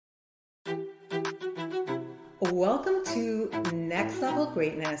Welcome to Next Level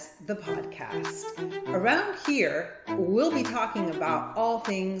Greatness, the podcast. Around here, we'll be talking about all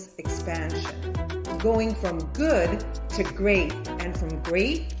things expansion, going from good to great and from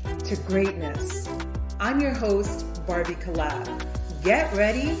great to greatness. I'm your host, Barbie Collab. Get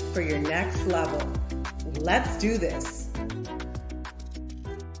ready for your next level. Let's do this.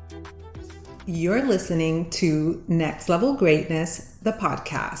 You're listening to Next Level Greatness, the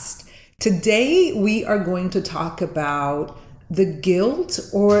podcast. Today, we are going to talk about the guilt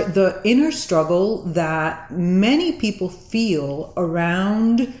or the inner struggle that many people feel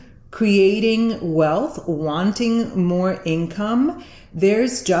around creating wealth, wanting more income.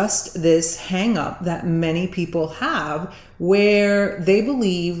 There's just this hang up that many people have where they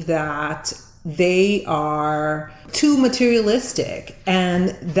believe that they are too materialistic.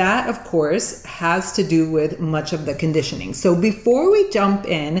 And that, of course, has to do with much of the conditioning. So before we jump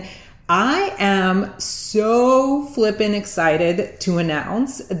in, I am so flippin' excited to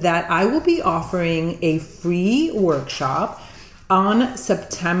announce that I will be offering a free workshop on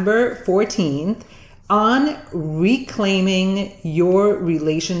September 14th on reclaiming your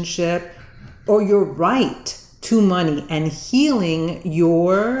relationship or your right to money and healing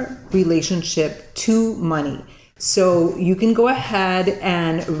your relationship to money. So you can go ahead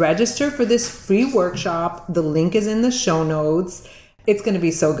and register for this free workshop. The link is in the show notes. It's going to be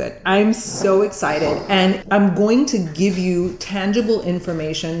so good. I'm so excited. And I'm going to give you tangible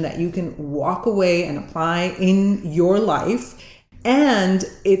information that you can walk away and apply in your life. And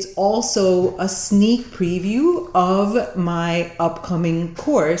it's also a sneak preview of my upcoming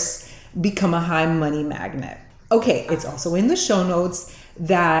course, Become a High Money Magnet. Okay, it's also in the show notes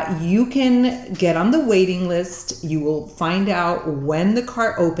that you can get on the waiting list. You will find out when the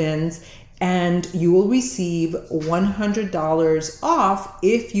cart opens, and you will receive $100 off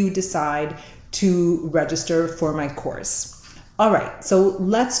if you decide to register for my course. All right, so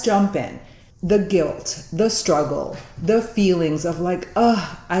let's jump in. The guilt, the struggle, the feelings of like,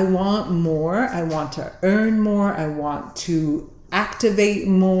 I want more. I want to earn more. I want to activate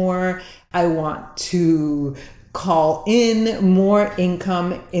more. I want to call in more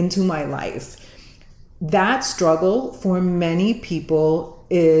income into my life. That struggle for many people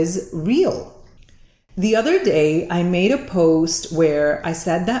is real. The other day, I made a post where I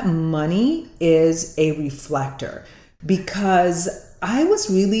said that money is a reflector because I was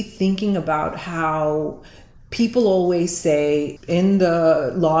really thinking about how people always say in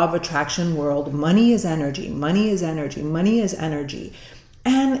the law of attraction world, money is energy, money is energy, money is energy.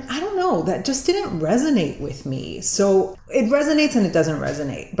 And I don't know, that just didn't resonate with me. So it resonates and it doesn't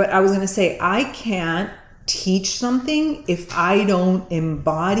resonate. But I was going to say, I can't teach something if I don't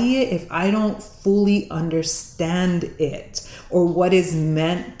embody it, if I don't fully understand it or what is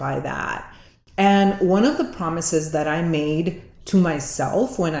meant by that. And one of the promises that I made to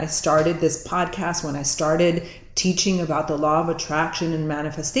myself when I started this podcast, when I started teaching about the law of attraction and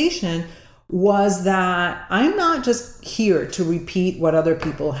manifestation, was that I'm not just here to repeat what other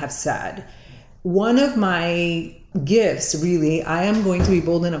people have said. One of my gifts, really, I am going to be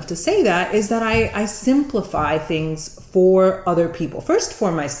bold enough to say that, is that I simplify things for other people. First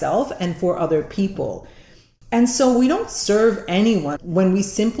for myself and for other people. And so we don't serve anyone when we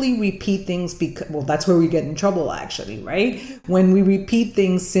simply repeat things because, well, that's where we get in trouble actually, right? When we repeat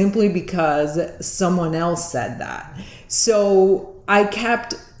things simply because someone else said that. So I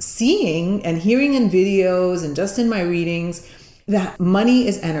kept seeing and hearing in videos and just in my readings that money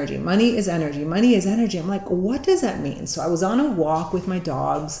is energy, money is energy, money is energy. I'm like, what does that mean? So I was on a walk with my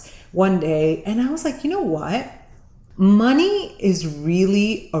dogs one day and I was like, you know what? Money is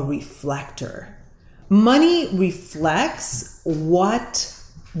really a reflector. Money reflects what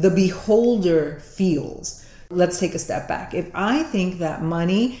the beholder feels. Let's take a step back. If I think that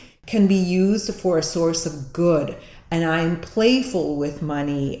money can be used for a source of good, and I'm playful with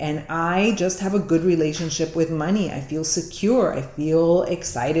money, and I just have a good relationship with money, I feel secure, I feel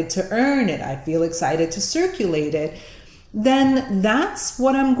excited to earn it, I feel excited to circulate it, then that's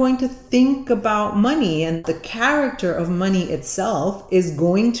what I'm going to think about money. And the character of money itself is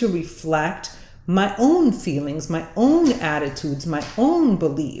going to reflect my own feelings, my own attitudes, my own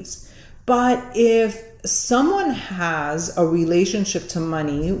beliefs. But if someone has a relationship to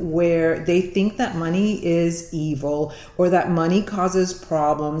money where they think that money is evil or that money causes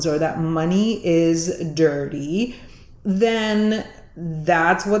problems or that money is dirty, then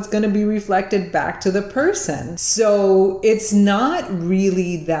that's what's going to be reflected back to the person. So it's not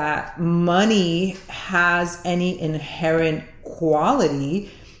really that money has any inherent quality.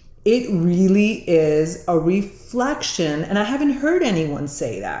 it really is a reflection. And I haven't heard anyone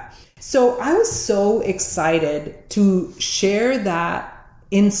say that. So I was so excited to share that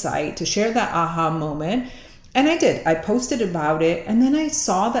insight, to share that aha moment. And I did. I posted about it. And then I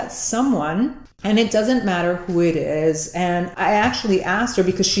saw that someone, and it doesn't matter who it is, and I actually asked her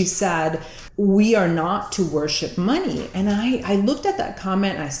because she said, we are not to worship money. And I looked at that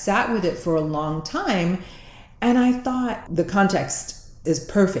comment, I sat with it for a long time, and I thought the context is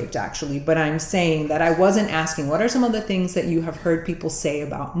perfect actually, but I'm saying that I wasn't asking, what are some of the things that you have heard people say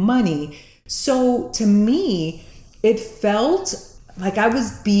about money? So to me, it felt like I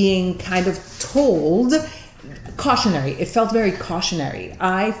was being kind of told, cautionary. It felt very cautionary.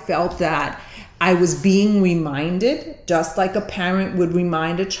 I felt that I was being reminded, just like a parent would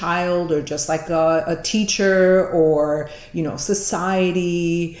remind a child, or just like a teacher, or,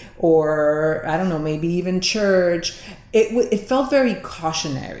 society, or I don't know, maybe even church. It felt very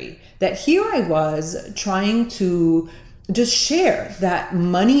cautionary that here I was trying to just share that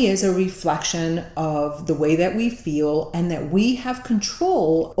money is a reflection of the way that we feel, and that we have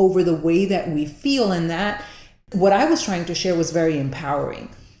control over the way that we feel. And that what I was trying to share was very empowering.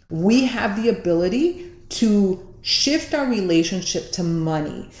 We have the ability to shift our relationship to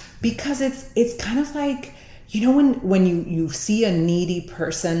money, because it's kind of like, when you see a needy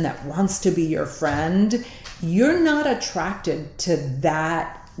person that wants to be your friend, you're not attracted to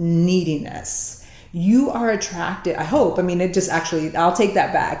that neediness. You are attracted, I hope, I'll take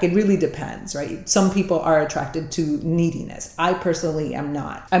that back. It really depends, right? Some people are attracted to neediness. I personally am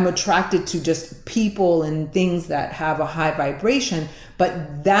not. I'm attracted to just people and things that have a high vibration,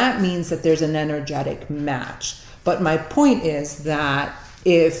 but that means that there's an energetic match. But my point is that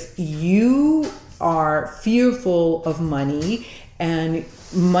if you are fearful of money, and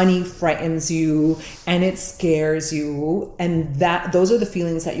money frightens you and it scares you, and those are the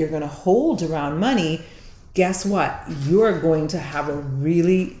feelings that you're going to hold around money, guess what? You're going to have a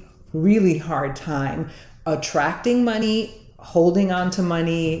really, really hard time attracting money, holding on to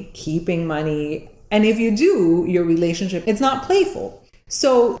money, keeping money. And if you do, your relationship, it's not playful.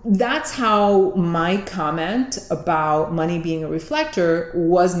 So that's how my comment about money being a reflector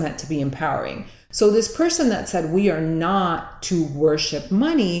was meant to be empowering. So this person that said we are not to worship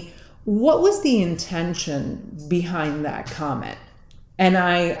money, what was the intention behind that comment? And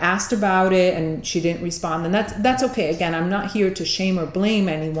I asked about it and she didn't respond. And that's okay. Again, I'm not here to shame or blame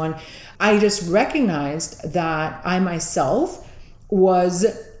anyone. I just recognized that I myself was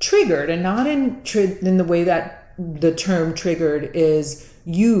triggered, and not in the way that the term triggered is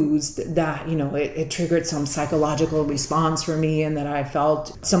used, that it triggered some psychological response for me and that I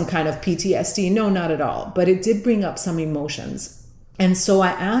felt some kind of PTSD. No, not at all. But it did bring up some emotions. And so I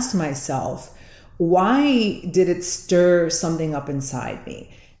asked myself, why did it stir something up inside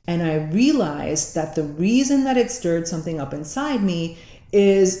me? And I realized that the reason that it stirred something up inside me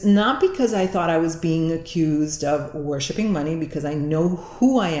is not because I thought I was being accused of worshiping money, because I know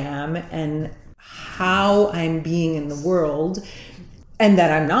who I am and how I'm being in the world, and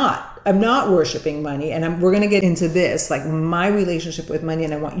that I'm not worshiping money. And we're going to get into this, like my relationship with money.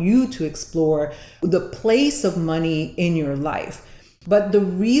 And I want you to explore the place of money in your life. But the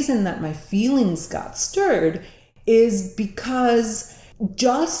reason that my feelings got stirred is because,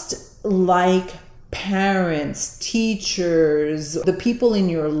 just like parents, teachers, the people in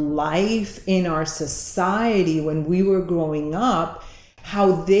your life, in our society, when we were growing up,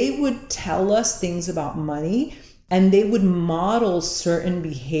 how they would tell us things about money, and they would model certain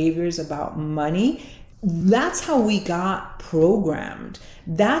behaviors about money. That's how we got programmed.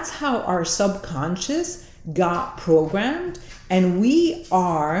 That's how our subconscious got programmed. And we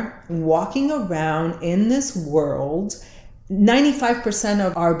are walking around in this world. 95%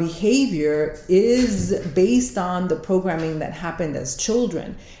 of our behavior is based on the programming that happened as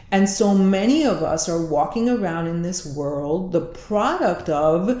children. And so many of us are walking around in this world, the product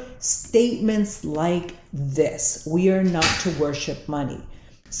of statements like this: we are not to worship money.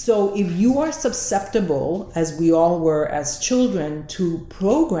 So if you are susceptible, as we all were as children, to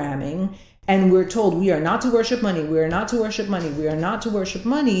programming, and we're told we are not to worship money, we are not to worship money, we are not to worship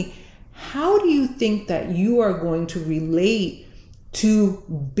money, how do you think that you are going to relate to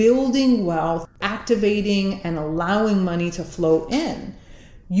building wealth, activating and allowing money to flow in?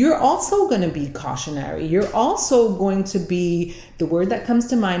 You're also going to be cautionary. You're also going to be, the word that comes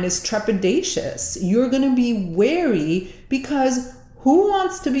to mind is trepidatious. You're going to be wary, because who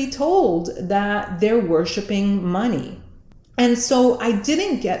wants to be told that they're worshiping money? And so I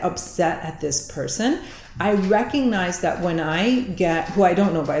didn't get upset at this person. I recognize that when I get, who I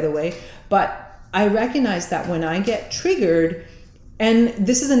don't know by the way, but I recognize that when I get triggered, And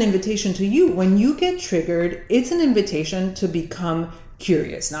this is an invitation to you. When you get triggered, it's an invitation to become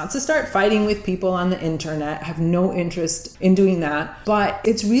curious, not to start fighting with people on the internet. I have no interest in doing that, but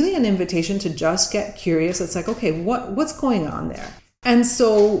it's really an invitation to just get curious. It's like, okay, what's going on there? And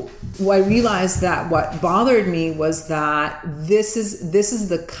so I realized that what bothered me was that this is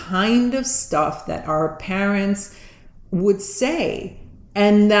the kind of stuff that our parents would say,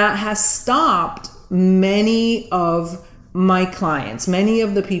 and that has stopped many of my clients, many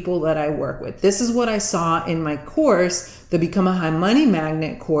of the people that I work with. This is what I saw in my course, the Become a High Money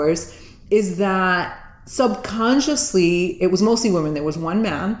Magnet course, is that subconsciously, it was mostly women. There was one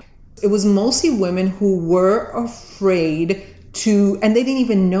man. It was mostly women who were afraid to, and they didn't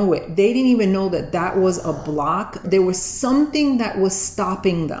even know it. They didn't even know that that was a block. There was something that was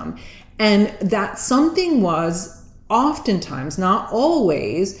stopping them. And that something was oftentimes, not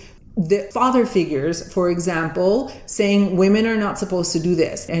always, the father figures, for example, saying women are not supposed to do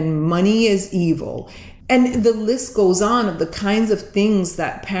this and money is evil. And the list goes on of the kinds of things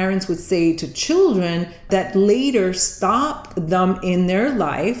that parents would say to children that later stop them in their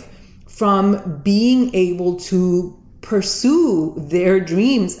life from being able to pursue their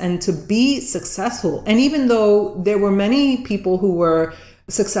dreams and to be successful. And even though there were many people who were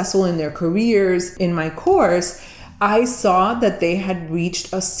successful in their careers in my course, I saw that they had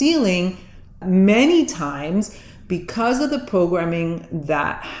reached a ceiling many times because of the programming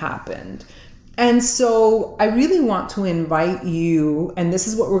that happened. And so I really want to invite you, and this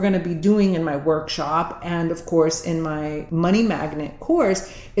is what we're going to be doing in my workshop and of course in my Money Magnet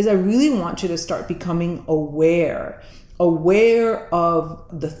course, is I really want you to start becoming aware of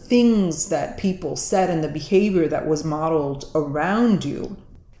the things that people said and the behavior that was modeled around you.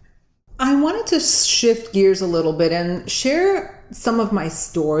 I wanted to shift gears a little bit and share some of my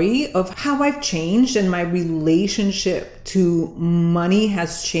story of how I've changed and my relationship to money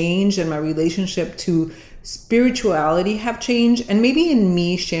has changed and my relationship to spirituality have changed. And maybe in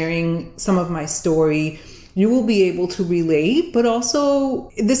me sharing some of my story, you will be able to relate, but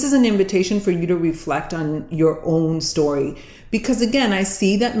also this is an invitation for you to reflect on your own story. Because again, I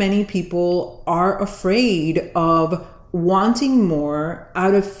see that many people are afraid of wanting more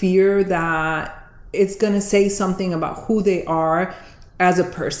out of fear that it's going to say something about who they are as a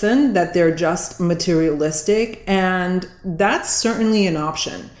person, that they're just materialistic. And that's certainly an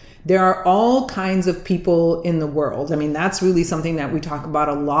option. There are all kinds of people in the world. I mean, that's really something that we talk about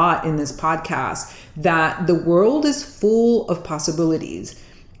a lot in this podcast, that the world is full of possibilities.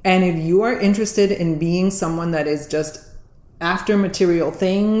 And if you are interested in being someone that is just after material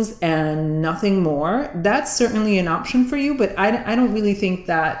things and nothing more, that's certainly an option for you. But I don't really think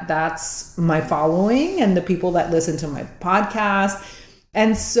that that's my following and the people that listen to my podcast.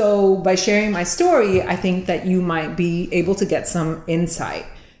 And so by sharing my story, I think that you might be able to get some insight.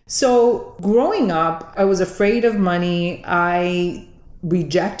 So growing up, I was afraid of money. I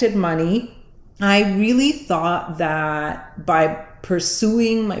rejected money. I really thought that by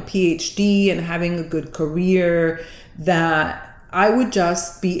pursuing my PhD and having a good career, that I would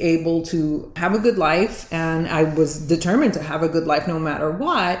just be able to have a good life. And I was determined to have a good life no matter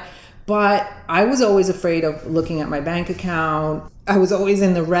what. But I was always afraid of looking at my bank account. I was always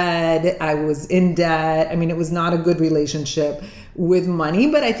in the red. I was in debt. I mean, it was not a good relationship with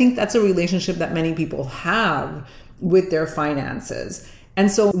money, but I think that's a relationship that many people have with their finances. And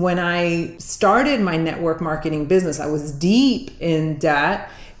so when I started my network marketing business, I was deep in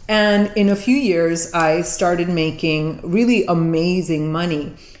debt. And in a few years, I started making really amazing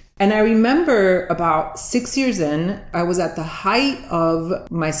money. And I remember about 6 years in, I was at the height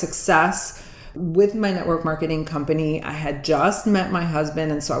of my success with my network marketing company. I had just met my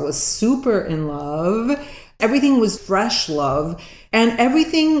husband, and so I was super in love. Everything was fresh love and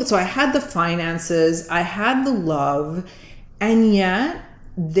everything. So I had the finances, I had the love, and yet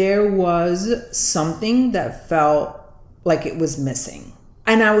there was something that felt like it was missing.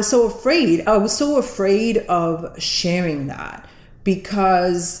 And I was so afraid. I was so afraid of sharing that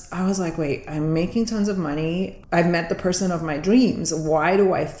because I was like, wait, I'm making tons of money. I've met the person of my dreams. Why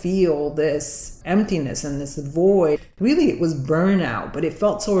do I feel this emptiness and this void? Really, it was burnout, but it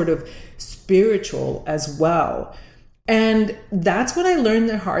felt sort of spiritual as well. And that's when I learned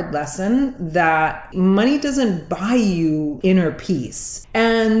the hard lesson that money doesn't buy you inner peace.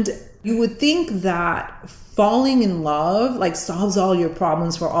 And you would think that falling in love like solves all your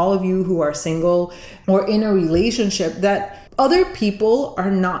problems. For all of you who are single or in a relationship, that other people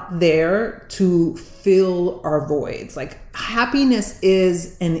are not there to fill our voids. Like, happiness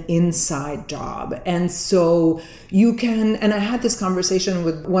is an inside job. And so you can, and I had this conversation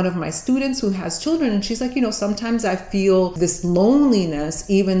with one of my students who has children, and she's like, sometimes I feel this loneliness,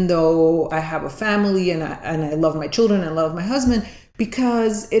 even though I have a family and I love my children, I love my husband,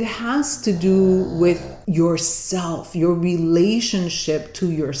 because it has to do with yourself, your relationship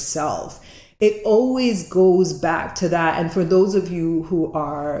to yourself. It always goes back to that. And for those of you who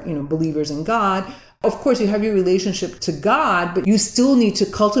are, believers in God, of course you have your relationship to God, but you still need to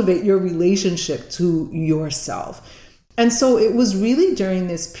cultivate your relationship to yourself. And so it was really during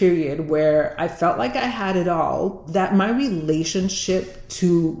this period where I felt like I had it all, that my relationship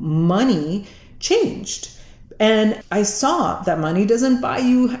to money changed. And I saw that money doesn't buy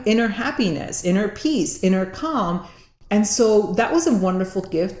you inner happiness, inner peace, inner calm. And so that was a wonderful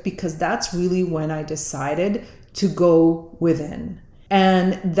gift, because that's really when I decided to go within.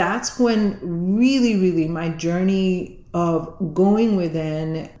 And that's when really my journey of going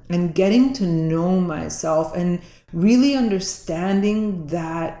within and getting to know myself and really understanding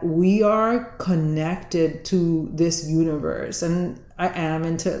that we are connected to this universe. And I am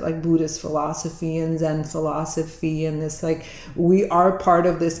into like Buddhist philosophy and Zen philosophy and this, like, we are part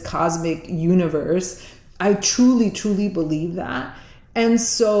of this cosmic universe. I truly believe that. And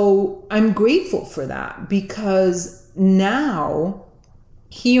so I'm grateful for that, because now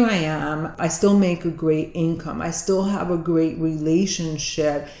here I am. I still make a great income. I still have a great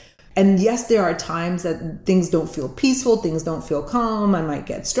relationship. And yes, there are times that things don't feel peaceful, things don't feel calm. I might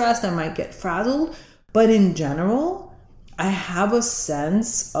get stressed, I might get frazzled. But in general, I have a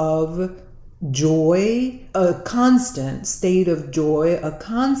sense of joy, a constant state of joy,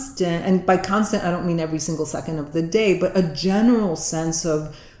 and by constant, I don't mean every single second of the day, but a general sense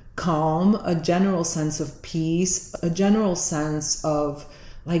of calm, a general sense of peace, a general sense of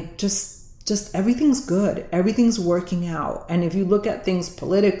like, just everything's good. Everything's working out. And if you look at things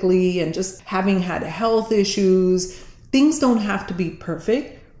politically and just having had health issues, things don't have to be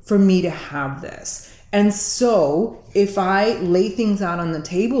perfect for me to have this. And so if I lay things out on the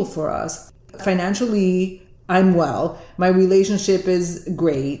table for us, financially, I'm well. My relationship is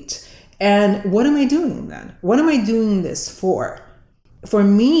great. And what am I doing then? What am I doing this for? For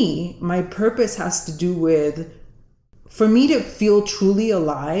me, my purpose has to do with, for me to feel truly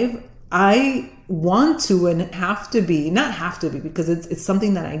alive, I want to and have to be, not have to be because it's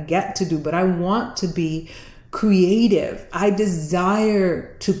something that I get to do, but I want to be creative. I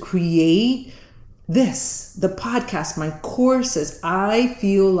desire to create this, the podcast, my courses. I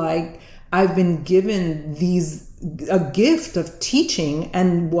feel like I've been given a gift of teaching,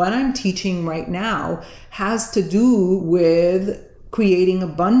 and what I'm teaching right now has to do with creating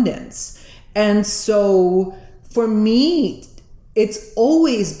abundance. And so for me, it's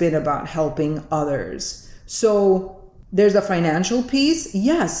always been about helping others. So there's a financial piece.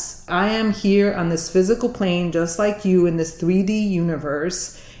 Yes, I am here on this physical plane, just like you, in this 3D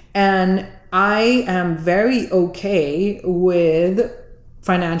universe. And I am very okay with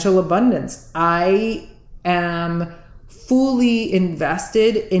financial abundance. I am fully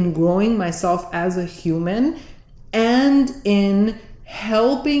invested in growing myself as a human and in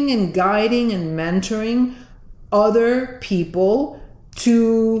helping and guiding and mentoring other people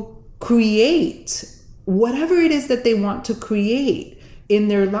to create whatever it is that they want to create in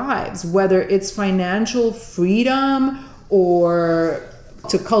their lives, whether it's financial freedom or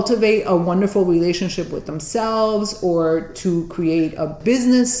to cultivate a wonderful relationship with themselves or to create a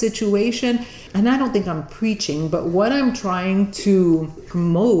business situation. And I don't think I'm preaching, but what I'm trying to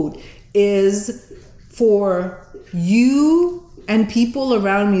promote is for you and people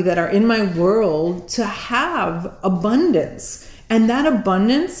around me that are in my world to have abundance. And that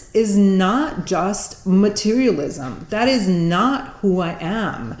abundance is not just materialism. That is not who I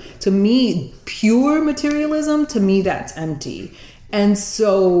am. To me, pure materialism, to me, that's empty. And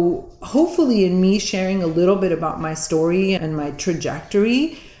so hopefully in me sharing a little bit about my story and my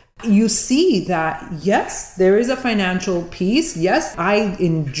trajectory, you see that, yes, there is a financial piece. Yes, I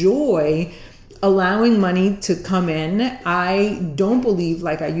enjoy allowing money to come in. I don't believe,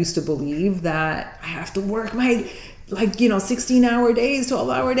 like I used to believe, that I have to work my 16-hour days,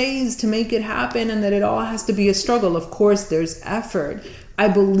 12-hour days to make it happen and that it all has to be a struggle. Of course, there's effort. I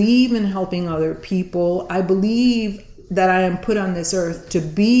believe in helping other people. I believe that I am put on this earth to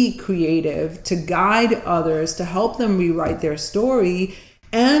be creative, to guide others, to help them rewrite their story,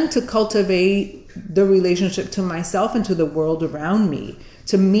 and to cultivate the relationship to myself and to the world around me.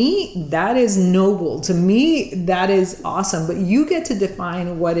 To me, that is noble. To me, that is awesome. But you get to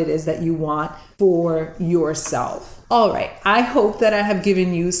define what it is that you want for yourself. All right. I hope that I have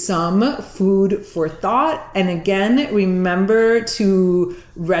given you some food for thought. And again, remember to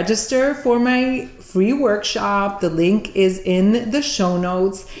register for my free workshop. The link is in the show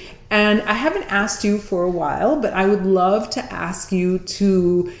notes. And I haven't asked you for a while, but I would love to ask you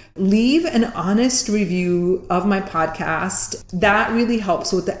to leave an honest review of my podcast. That really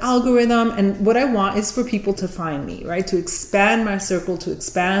helps with the algorithm. And what I want is for people to find me, right? To expand my circle, to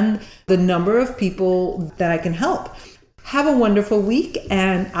expand the number of people that I can help. Have a wonderful week,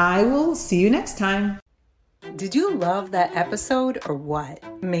 and I will see you next time. Did you love that episode or what?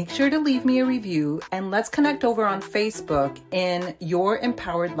 Make sure to leave me a review and let's connect over on Facebook in Your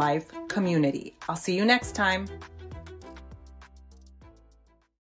Empowered Life community. I'll see you next time.